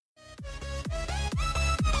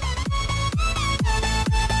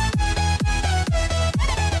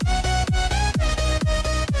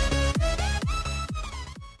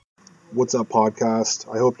What's up, podcast?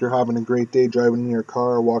 I hope you're having a great day driving in your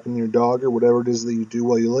car or walking your dog or whatever it is that you do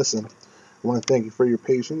while you listen. I want to thank you for your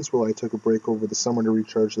patience while I took a break over the summer to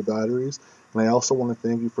recharge the batteries, and I also want to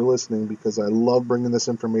thank you for listening because I love bringing this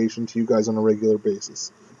information to you guys on a regular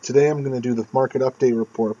basis. Today I'm going to do the market update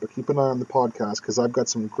report, but keep an eye on the podcast because I've got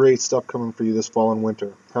some great stuff coming for you this fall and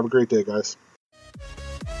winter. Have a great day, guys.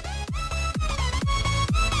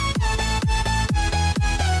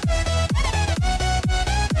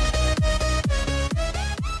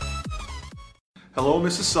 Hello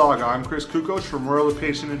Mississauga, I'm Chris Kukoc from Royal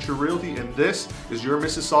LePage Signature Realty, and this is your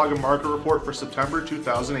Mississauga market report for September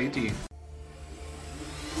 2018.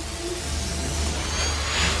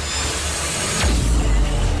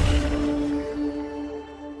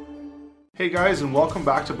 Hey guys, and welcome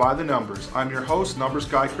back to By the Numbers. I'm your host, Numbers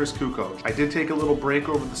Guy Chris Kukoc. I did take a little break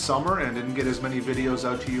over the summer and didn't get as many videos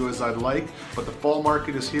out to you as I'd like, but the fall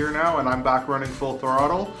market is here now and I'm back running full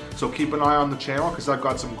throttle, so keep an eye on the channel because I've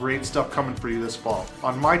got some great stuff coming for you this fall.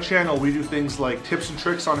 On my channel, we do things like tips and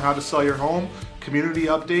tricks on how to sell your home, community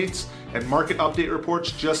updates, and market update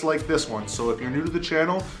reports just like this one. So if you're new to the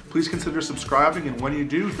channel, please consider subscribing, and when you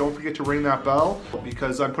do, don't forget to ring that bell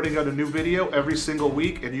because I'm putting out a new video every single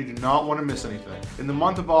week and you do not want to miss anything. In the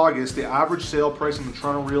month of August, the average sale price on the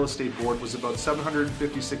Toronto Real Estate Board was about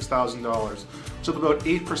 $756,000, which is up about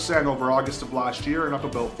 8% over August of last year and up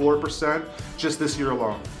about 4% just this year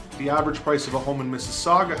alone. The average price of a home in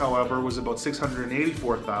Mississauga, however, was about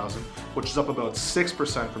 $684,000, which is up about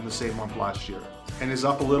 6% from the same month last year, and is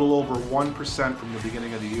up a little over 1% from the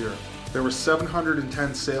beginning of the year. There were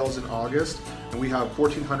 710 sales in August, and we have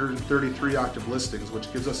 1,433 active listings,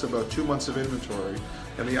 which gives us about 2 months of inventory,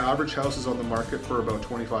 and the average house is on the market for about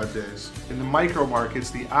 25 days. In the micro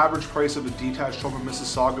markets, the average price of a detached home in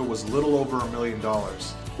Mississauga was little over $1 million,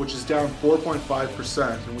 which is down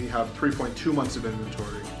 4.5%, and we have 3.2 months of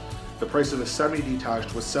inventory. The price of a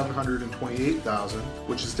semi-detached was $728,000,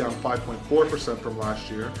 which is down 5.4% from last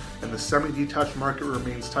year, and the semi-detached market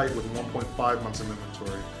remains tight with 1.5 months of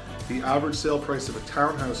inventory. The average sale price of a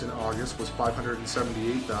townhouse in August was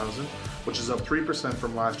 $578,000, which is up 3%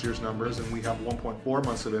 from last year's numbers, and we have 1.4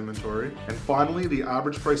 months of inventory. And finally, the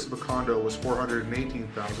average price of a condo was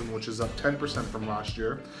 $418,000, which is up 10% from last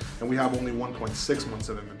year, and we have only 1.6 months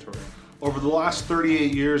of inventory. Over the last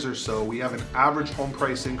 38 years or so, we have an average home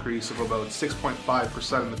price increase of about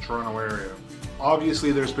 6.5% in the Toronto area.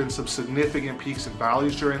 Obviously, there's been some significant peaks and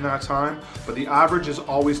valleys during that time, but the average is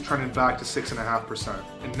always trending back to 6.5%.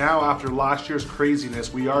 And now, after last year's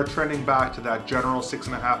craziness, we are trending back to that general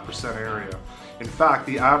 6.5% area. In fact,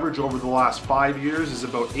 the average over the last 5 years is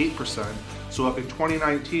about 8%. So if in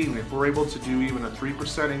 2019, if we're able to do even a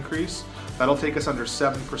 3% increase, that'll take us under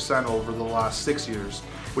 7% over the last 6 years,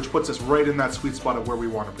 which puts us right in that sweet spot of where we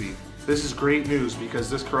want to be. This is great news because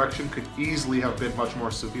this correction could easily have been much more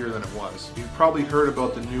severe than it was. You've probably heard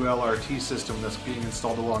about the new LRT system that's being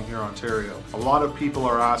installed along here in Ontario. A lot of people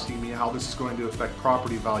are asking me how this is going to affect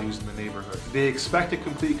property values in the neighborhood. They expect to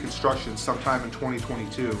complete construction sometime in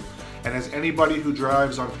 2022, and as anybody who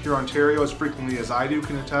drives on here Ontario as frequently as I do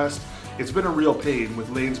can attest, it's been a real pain with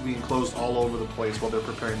lanes being closed all over the place while they're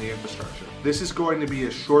preparing the infrastructure. This is going to be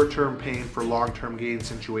a short-term pain for long-term gain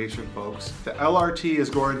situation, folks. The LRT is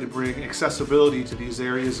going to bring accessibility to these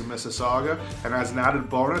areas of Mississauga, and as an added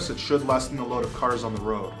bonus, it should lessen the load of cars on the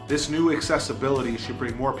road. This new accessibility should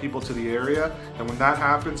bring more people to the area, and when that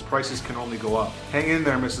happens, prices can only go up. Hang in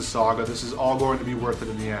there, Mississauga. This is all going to be worth it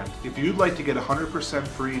in the end. If you'd like to get 100%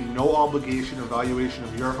 free, no obligation evaluation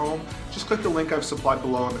of your home, just click the link I've supplied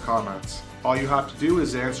below in the comments. All you have to do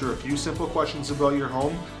is answer a few simple questions about your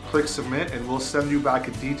home, click submit, and we'll send you back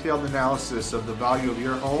a detailed analysis of the value of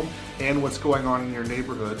your home and what's going on in your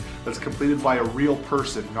neighborhood that's completed by a real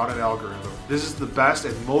person, not an algorithm. This is the best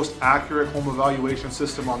and most accurate home evaluation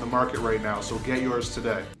system on the market right now, so get yours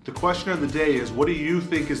today. The question of the day is, what do you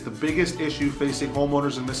think is the biggest issue facing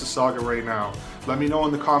homeowners in Mississauga right now? Let me know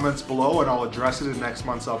in the comments below and I'll address it in next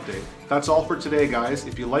month's update. That's all for today, guys.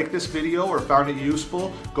 If you like this video or found it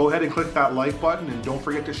useful, go ahead and click that like button and don't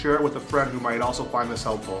forget to share it with a friend who might also find this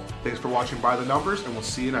helpful. Thanks for watching By the Numbers, and we'll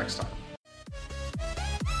see you next time.